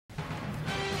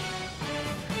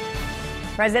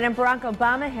President Barack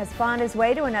Obama has fought his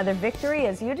way to another victory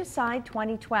as you decide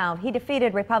 2012. He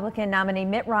defeated Republican nominee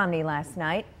Mitt Romney last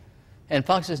night. And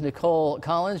Fox's Nicole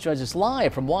Collins joins us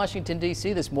live from Washington,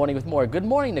 D.C. this morning with more. Good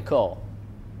morning, Nicole.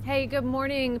 Hey, good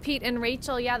morning, Pete and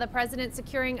Rachel. Yeah, the president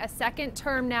securing a second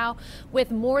term now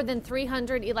with more than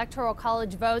 300 electoral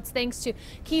college votes thanks to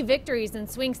key victories in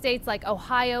swing states like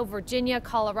Ohio, Virginia,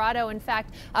 Colorado. In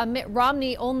fact, Mitt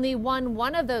Romney only won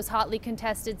one of those hotly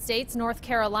contested states, North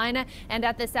Carolina, and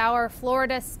at this hour,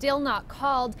 Florida still not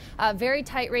called. Very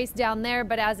tight race down there,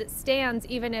 but as it stands,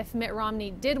 even if Mitt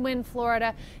Romney did win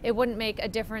Florida, it wouldn't make a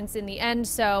difference in the end.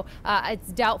 So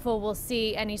it's doubtful we'll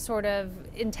see any sort of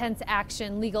intense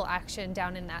action, legal action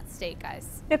down in that state,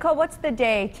 guys. Nicole, what's the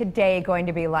day today going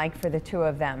to be like for the two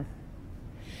of them?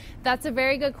 That's a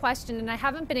very good question, and I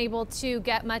haven't been able to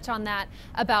get much on that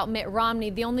about Mitt Romney.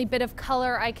 The only bit of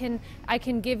color I can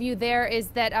give you there is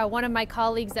that one of my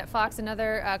colleagues at Fox,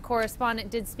 another correspondent,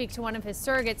 did speak to one of his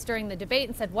surrogates during the debate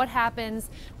and said, what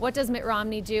happens? What does Mitt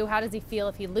Romney do? How does he feel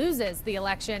if he loses the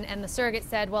election? And the surrogate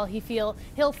said, well,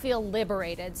 he'll feel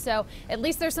liberated. So at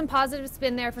least there's some positive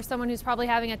spin there for someone who's probably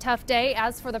having a tough day.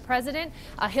 As for the president,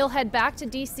 he'll head back to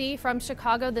D.C. from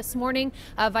Chicago this morning.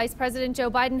 Vice President Joe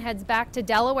Biden heads back to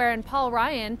Delaware. And Paul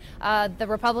Ryan, the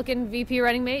Republican VP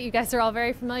running mate, you guys are all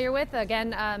very familiar with,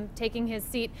 again, taking his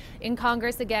seat in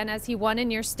Congress again as he won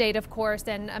in your state, of course,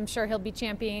 and I'm sure he'll be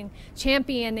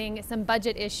championing some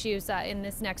budget issues in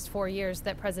this next 4 years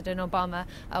that President Obama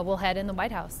will head in the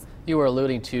White House. You were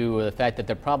alluding to the fact that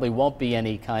there probably won't be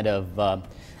any kind of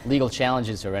legal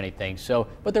challenges or anything.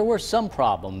 But there were some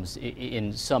problems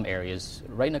in some areas,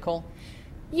 right, Nicole?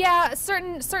 Yeah,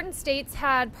 certain states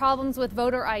had problems with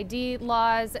voter ID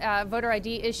laws, voter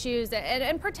ID issues,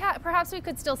 and perhaps we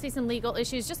could still see some legal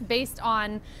issues just based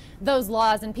on those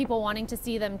laws and people wanting to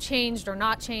see them changed or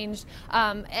not changed.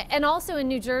 And also in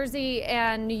New Jersey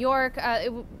and New York,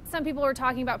 some people were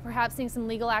talking about perhaps seeing some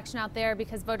legal action out there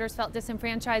because voters felt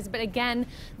disenfranchised. But again,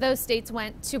 those states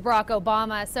went to Barack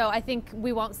Obama, so I think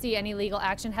we won't see any legal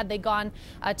action had they gone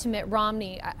to Mitt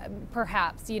Romney,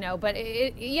 perhaps, you know. But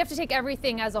you have to take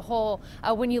everything as a whole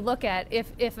when you look at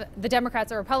if the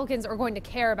Democrats or Republicans are going to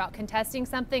care about contesting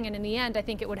something, and in the end I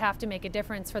think it would have to make a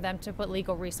difference for them to put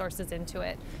legal resources into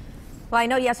it. Well, I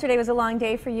know yesterday was a long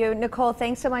day for you. Nicole,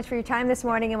 thanks so much for your time this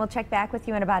morning, and we'll check back with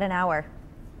you in about an hour.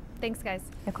 Thanks, guys.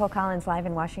 Nicole Collins live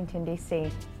in Washington, D.C.